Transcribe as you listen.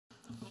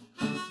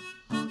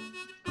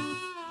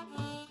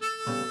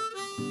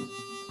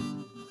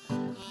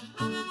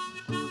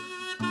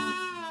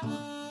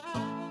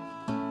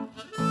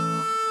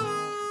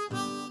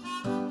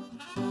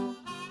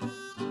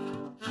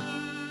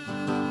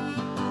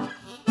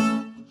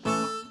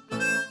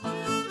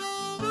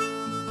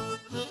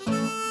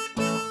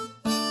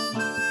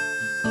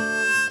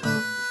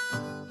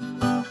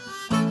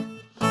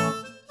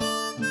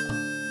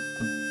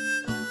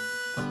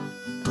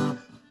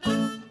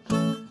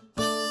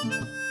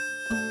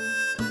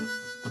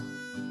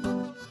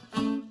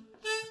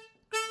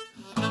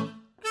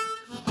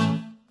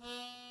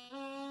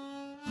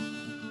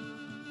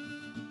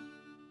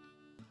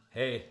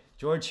Hey,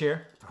 George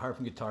here for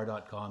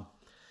harpandguitar.com.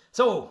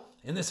 So,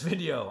 in this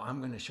video, I'm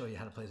going to show you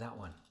how to play that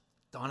one,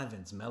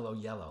 Donovan's Mellow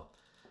Yellow.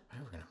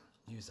 We're going to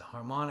use the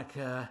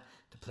harmonica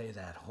to play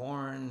that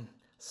horn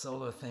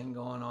solo thing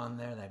going on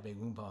there, that big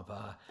boom ba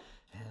ba,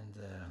 and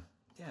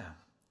yeah,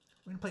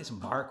 we're going to play some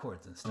bar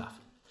chords and stuff.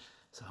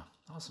 So,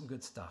 all some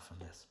good stuff on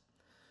this.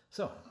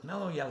 So,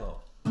 Mellow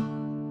Yellow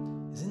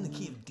is in the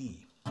key of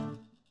D,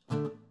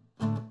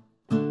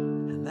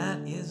 and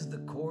that is the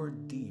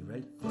chord D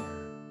right there.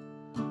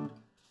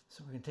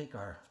 So we're going to take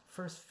our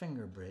first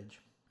finger bridge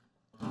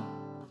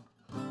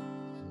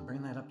and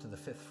bring that up to the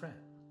 5th fret.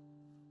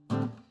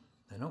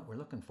 The note we're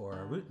looking for,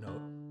 our root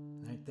note,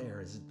 right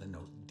there is the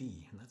note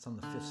D, and that's on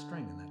the 5th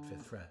string in that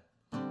 5th fret.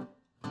 And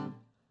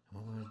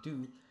what we're going to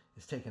do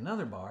is take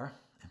another bar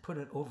and put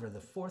it over the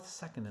 4th,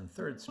 2nd, and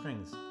 3rd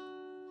strings.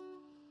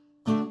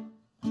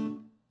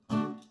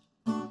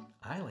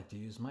 I like to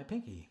use my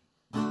pinky,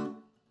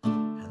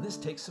 and this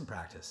takes some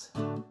practice.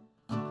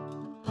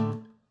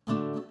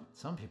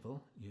 Some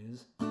people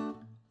use the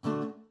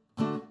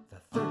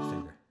 3rd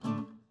finger.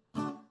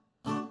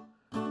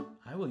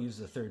 I will use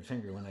the 3rd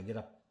finger when I get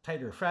up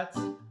tighter frets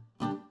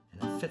and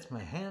it fits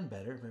my hand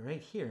better, but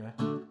right here,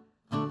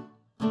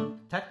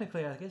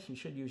 technically I guess you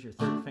should use your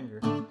 3rd finger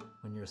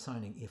when you're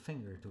assigning a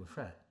finger to a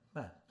fret,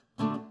 but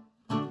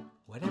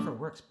whatever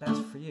works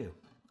best for you.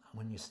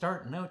 When you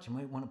start a note, you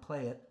might want to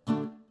play it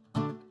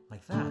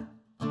like that,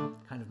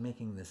 kind of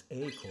making this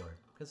A chord.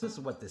 Because this is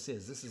what this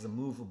is. This is a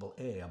movable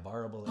A, a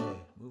barrable A,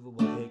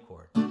 movable A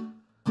chord.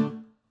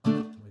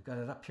 We've got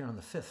it up here on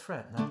the 5th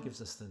fret, and that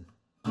gives us the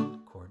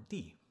chord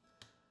D.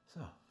 So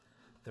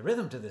the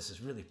rhythm to this is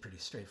really pretty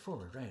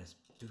straightforward, right? It's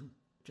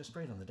just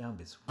right on the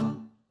downbeats.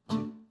 1,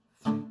 2,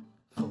 3,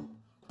 4,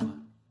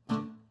 1,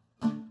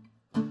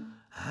 2.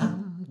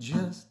 I'm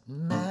just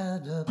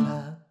mad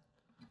about.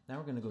 Now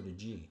we're going to go to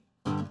G.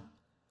 And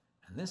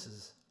this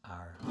is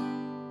our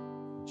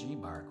G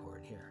bar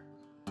chord here.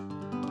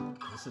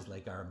 This is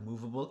like our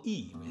movable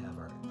E. We have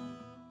our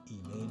E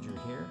major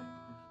here,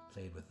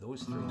 played with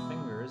those 3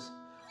 fingers.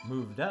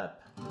 Moved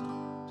up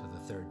to the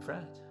 3rd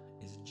fret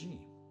is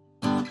G.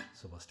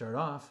 So we'll start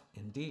off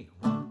in D.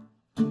 1,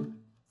 2,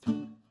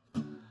 3.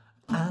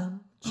 I'm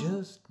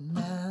just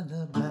mad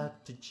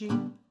about the G.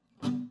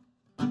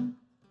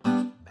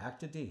 Back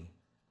to D.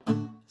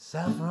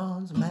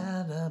 Saffron's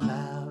mad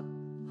about.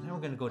 Now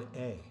we're going to go to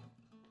A.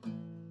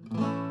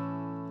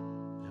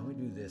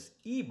 This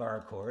E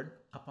bar chord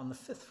up on the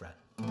 5th fret.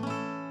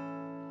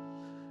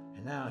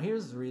 And now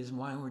here's the reason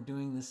why we're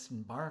doing this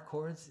in bar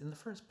chords in the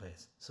first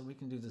place. So we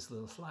can do this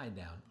little slide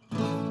down.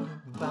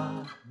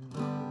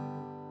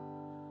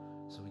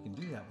 So we can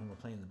do that when we're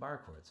playing the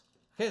bar chords.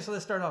 Okay, so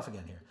let's start off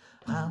again here.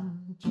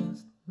 I'm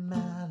just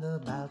mad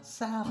about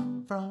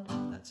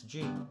saffron. That's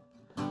G.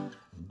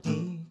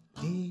 D,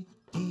 D,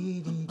 D,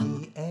 D,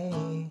 D,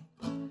 A.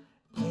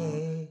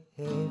 A,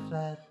 A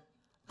flat.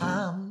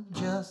 I'm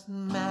just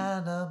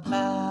mad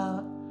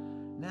about.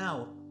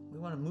 Now, we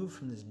want to move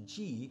from this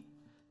G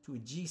to a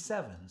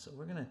G7. So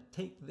we're going to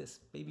take this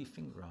baby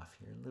finger off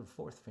here, little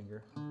 4th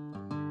finger,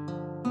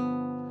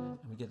 and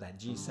we get that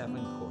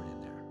G7 chord in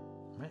there.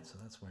 Right? So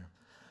that's where.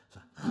 So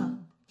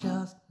I'm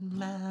just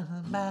mad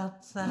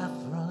about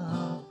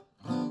saffron.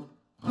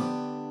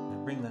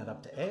 Now bring that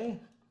up to A.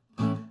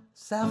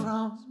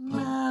 Saffron's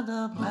mad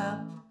about.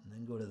 And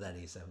then go to that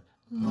A7.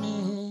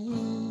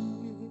 Me.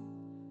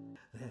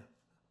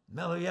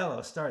 Mellow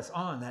Yellow starts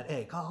on that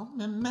A. Call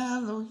me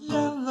Mellow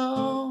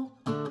Yellow.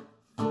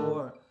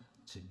 4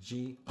 to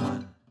G,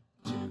 1,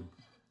 2,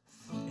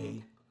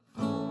 A,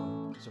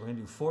 4. So we're gonna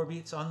do 4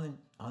 beats on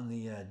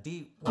the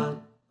D.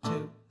 1,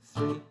 2,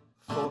 3,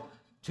 4.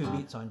 2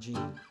 beats on G.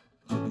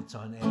 2 beats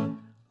on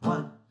A.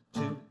 1,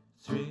 2,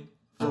 3,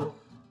 4.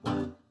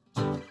 1,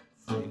 2,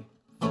 3,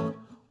 4.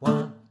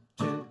 1,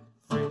 2,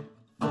 3,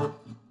 4.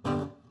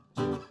 1,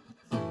 2,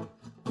 3,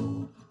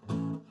 4.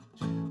 1,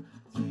 2,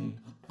 3,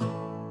 4.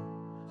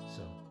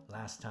 So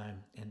last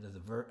time, end of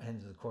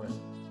the chorus,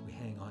 we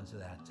hang on to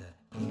that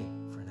A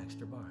for an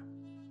extra bar,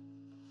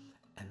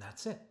 and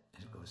that's it.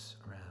 It goes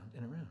around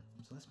and around.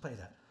 So let's play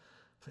that.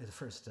 Play the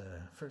first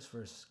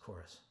verse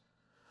chorus.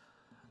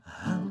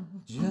 I'm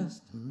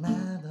just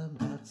mad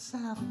about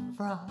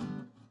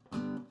saffron,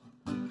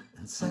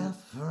 and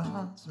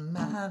saffron's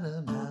mad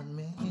about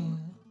me.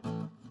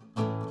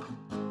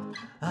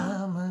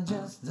 I'm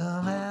just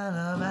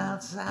mad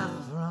about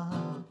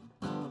saffron,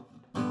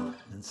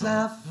 And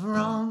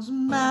saffron's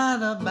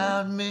mad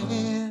about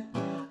me.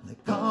 They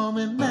call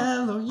me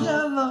Mellow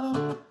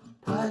Yellow,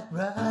 quite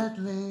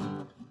rightly.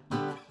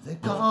 They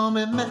call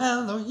me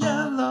Mellow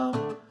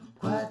Yellow,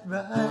 quite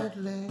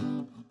rightly.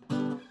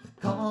 They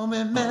call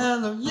me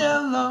Mellow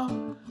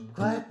Yellow,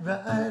 quite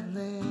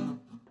rightly.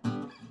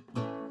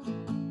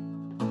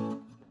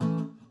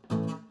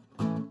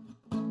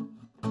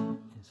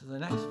 Into the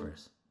next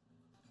verse.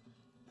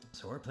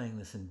 So we're playing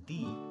this in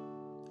D,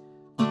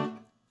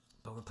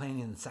 but we're playing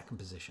in the second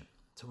position.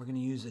 So we're going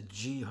to use a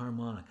G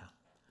harmonica.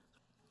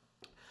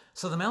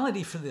 So the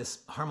melody for this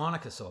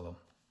harmonica solo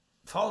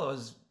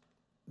follows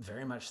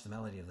very much the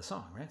melody of the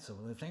song, right? So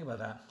when we think about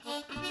that.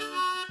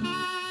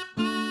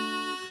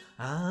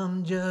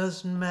 I'm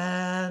just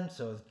mad.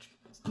 So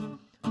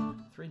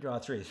 3 draw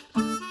 3s.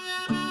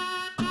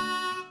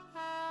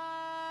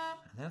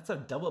 And that's a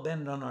double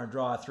bend on our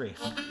draw 3.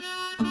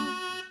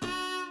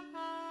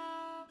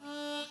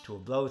 To a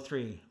blow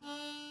 3.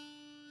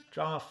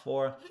 Draw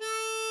 4.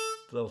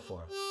 Blow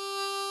 4.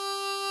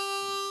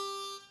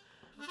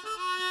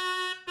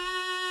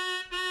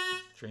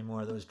 Three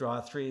more of those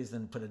draw 3s,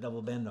 then put a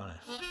double bend on it.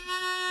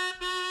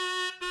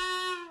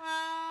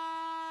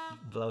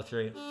 Blow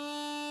 3.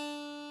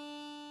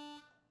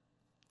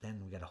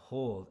 Then we got to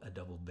hold a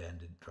double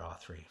bended draw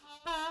 3.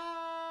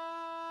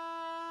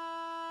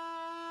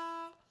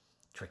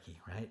 Tricky,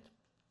 right?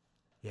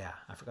 Yeah,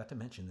 I forgot to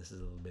mention this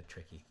is a little bit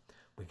tricky.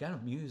 We got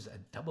to use a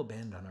double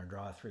bend on our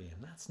draw 3,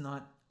 and that's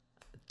not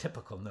a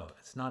typical note.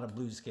 It's not a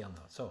blues scale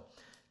note. So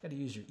you got to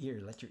use your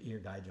ear. Let your ear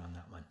guide you on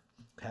that one.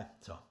 Okay,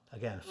 so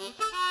again.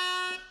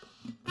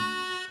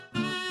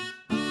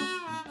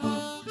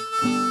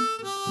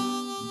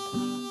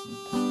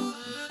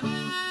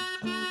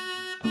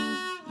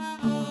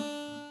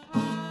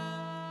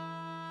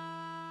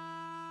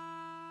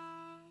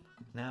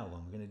 Now,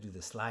 when we're going to do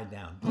the slide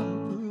down,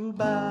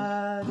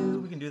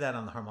 we can do that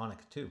on the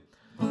harmonica too.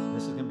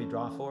 This is going to be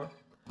draw 4,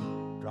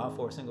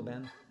 single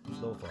bend,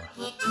 blow 4.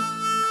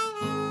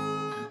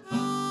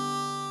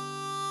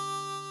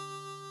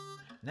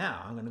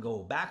 Now, I'm going to go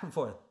back and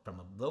forth from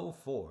a blow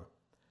 4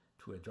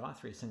 to a draw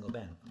 3 single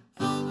bend.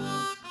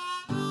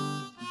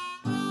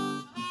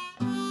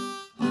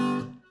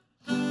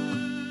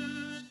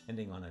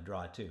 Ending on a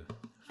draw 2.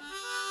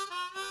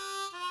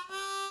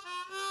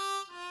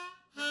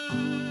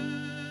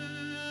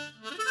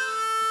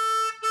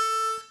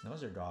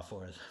 Those are draw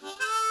 4s.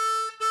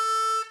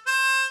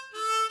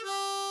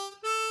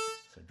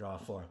 So draw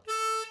 4,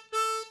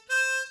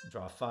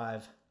 draw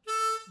 5,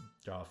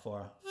 draw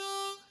 4,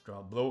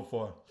 draw blow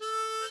 4,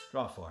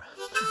 draw 4.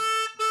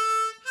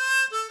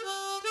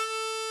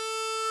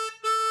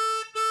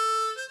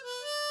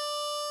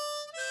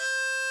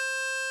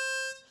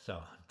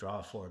 So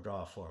draw 4,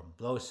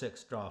 blow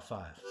 6, draw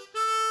 5.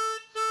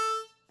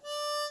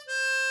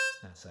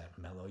 That's that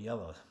Mellow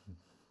Yellow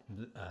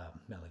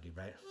melody,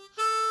 right?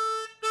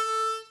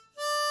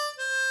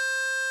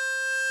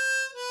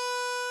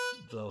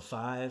 Blow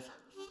 5,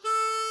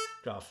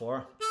 draw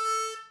 4,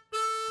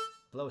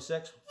 blow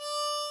 6,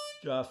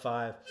 draw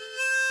 5,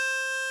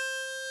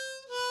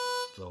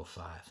 blow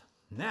 5.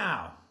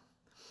 Now,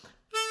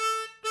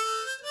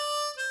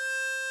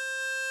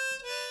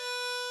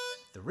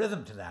 the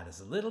rhythm to that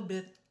is a little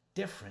bit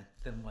different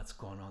than what's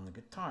going on the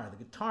guitar. The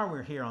guitar,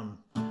 we're here on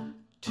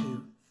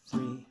 2,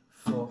 3,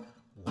 4,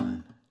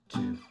 1,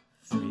 2,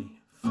 3,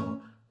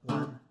 4,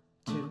 1,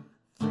 2,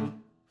 3,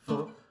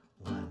 4,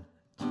 1,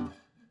 2,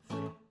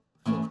 3,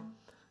 4.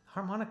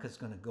 Harmonica is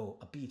going to go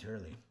a beat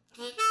early.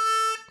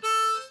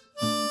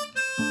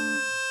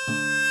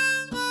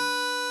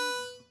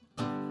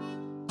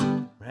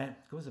 Right?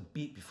 Goes a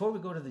beat. Before we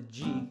go to the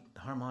G, the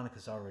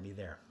harmonica's already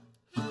there.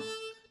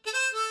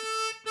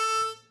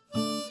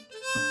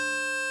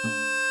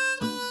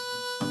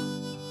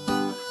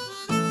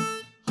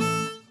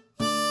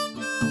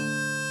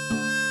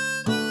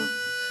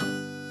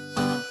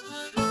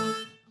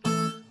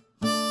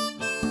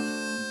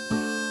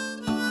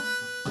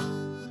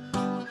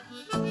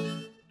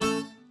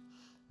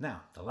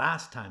 Now, the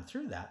last time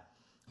through that,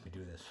 we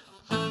do this.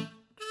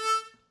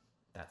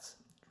 That's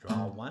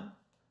draw 1,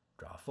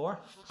 draw 4.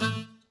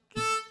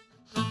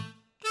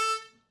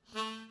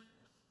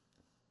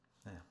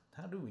 Now,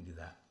 how do we do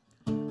that?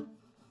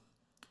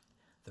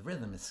 The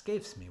rhythm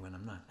escapes me when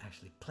I'm not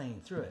actually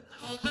playing through it.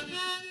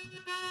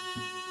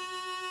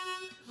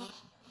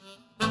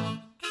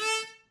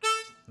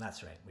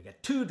 That's right, we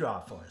get 2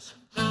 draw 4s.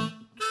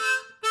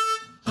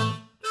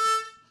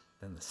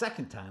 Then the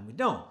second time we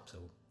don't.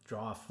 So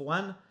draw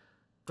 1,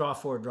 draw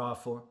 4, draw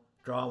 4,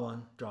 draw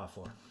 1, draw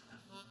 4.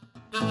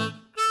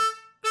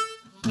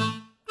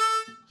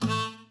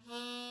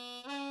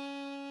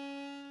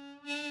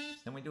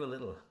 Then we do a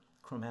little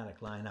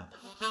chromatic line up.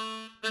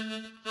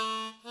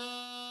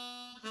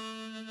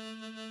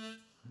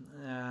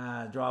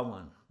 Draw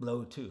 1,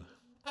 blow 2.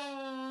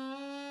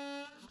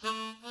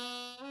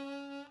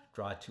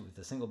 Draw 2 with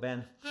a single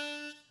bend,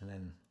 and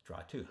then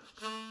draw 2.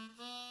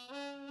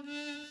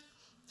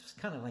 It's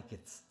kind of like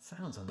it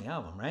sounds on the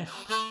album, right?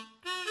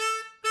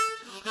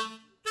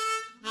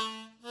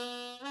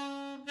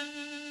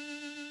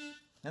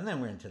 And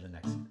then we're into the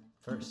next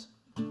verse.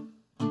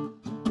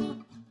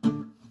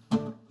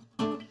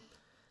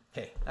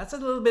 Okay, that's a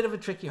little bit of a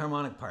tricky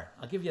harmonic part.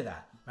 I'll give you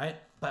that, right?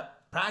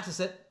 But practice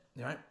it,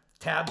 all right?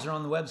 Tabs are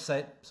on the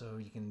website, so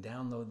you can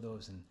download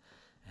those and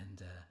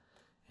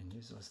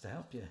use those to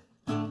help you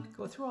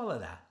go through all of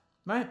that,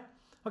 right?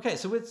 Okay,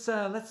 so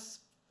let's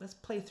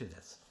play through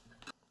this.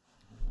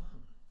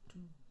 1, 2,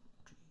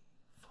 3,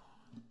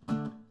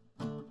 4.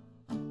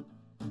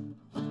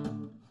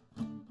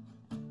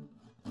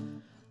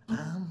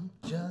 I'm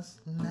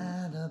just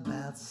mad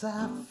about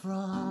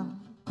saffron,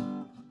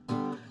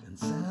 and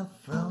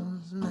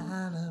saffron's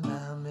mad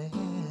about me.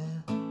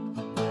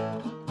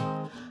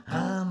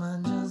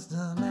 I'm just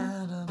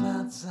mad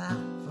about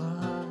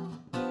saffron,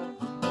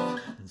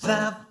 and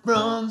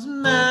saffron's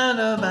mad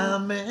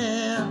about me.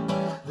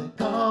 They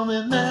call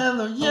me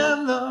Mellow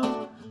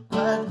Yellow,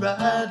 quite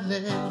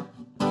rightly.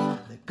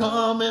 They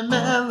call me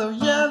Mellow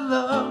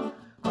Yellow,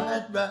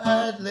 quite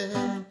rightly.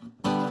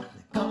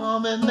 They call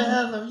me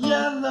Mellow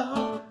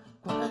Yellow,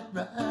 quite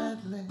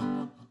rightly.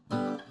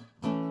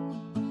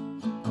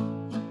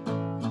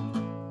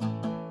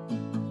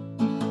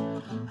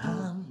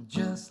 I'm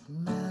just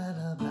mad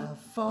about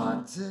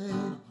 40,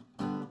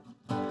 and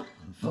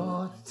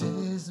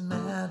 40's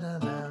mad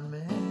about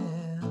me.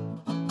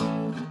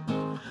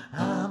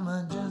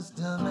 I'm just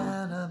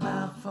mad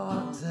about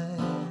 40,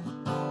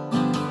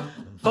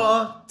 and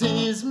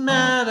 40's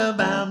mad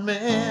about me.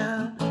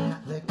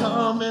 They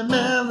call me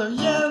Mellow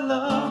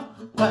Yellow,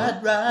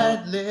 quite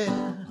rightly.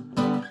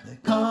 They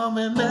call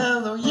me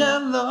Mellow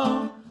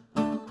Yellow,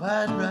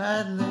 quite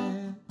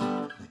rightly.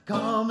 They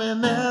call me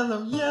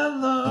Mellow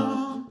Yellow.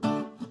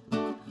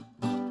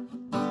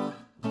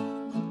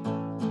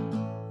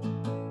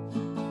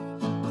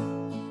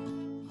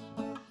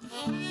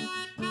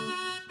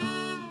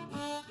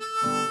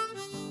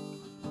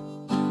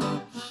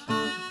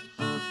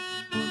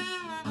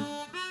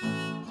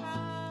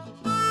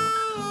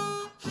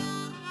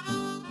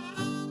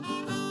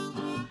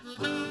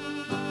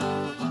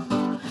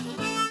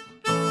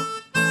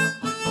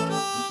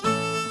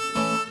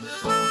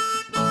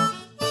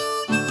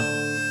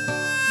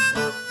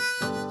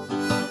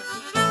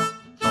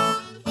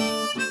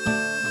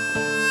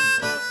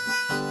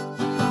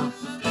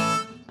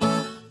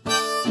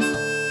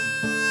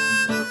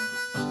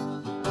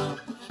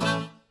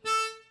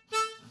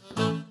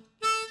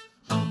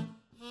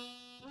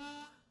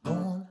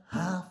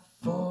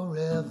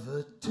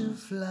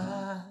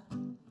 Fly,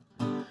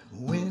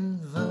 wind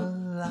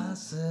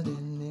velocity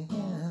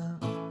near,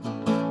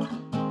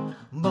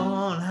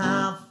 born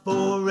high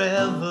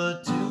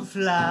forever to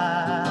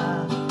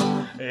fly.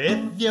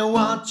 If you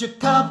want your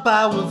cup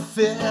I will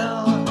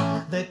fill.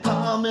 They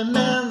call me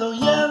Mellow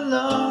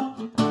Yellow,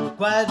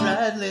 quite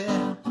rightly.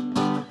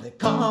 They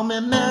call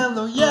me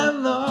Mellow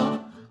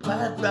Yellow,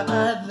 quite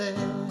rightly.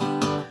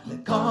 They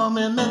call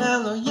me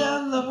Mellow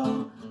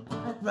Yellow,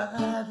 quite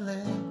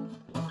rightly.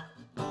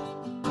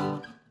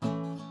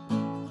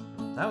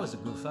 That was a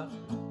goof up.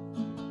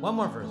 One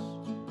more verse.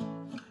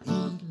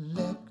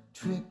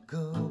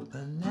 Electrical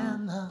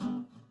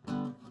banana,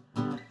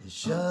 it's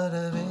sure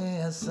to be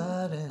a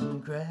sudden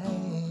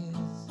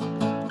craze.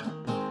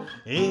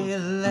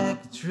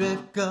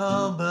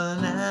 Electrical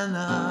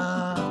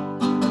banana,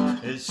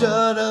 it's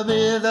sure to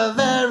be the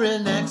very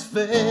next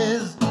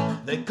phase.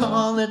 They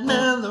call it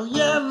Mellow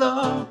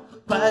Yellow,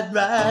 quite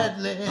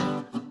rightly.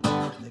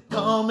 They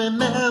call me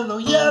Mellow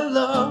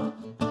Yellow,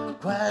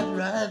 quite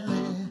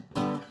rightly.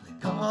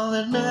 Call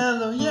it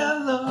Mellow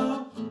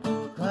Yellow,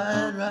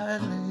 quite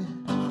rightly.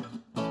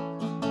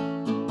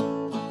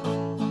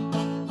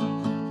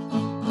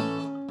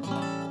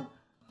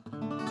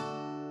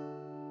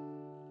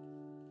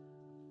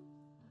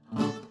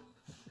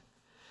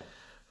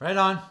 Right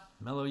on,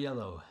 Mellow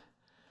Yellow.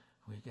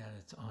 We got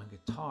it on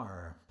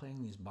guitar,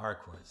 playing these bar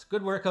chords.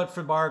 Good workout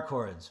for bar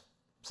chords.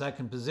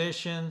 Second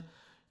position,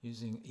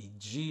 using a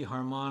G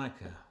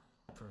harmonica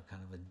for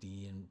kind of a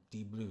D and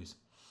D blues.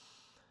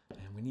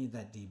 And we need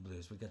that D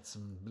blues. We got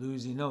some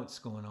bluesy notes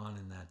going on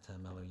in that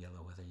Mellow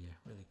Yellow, whether you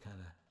really kind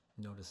of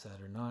notice that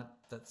or not.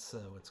 That's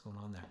what's going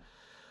on there.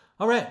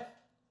 All right.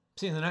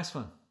 See you in the next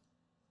one.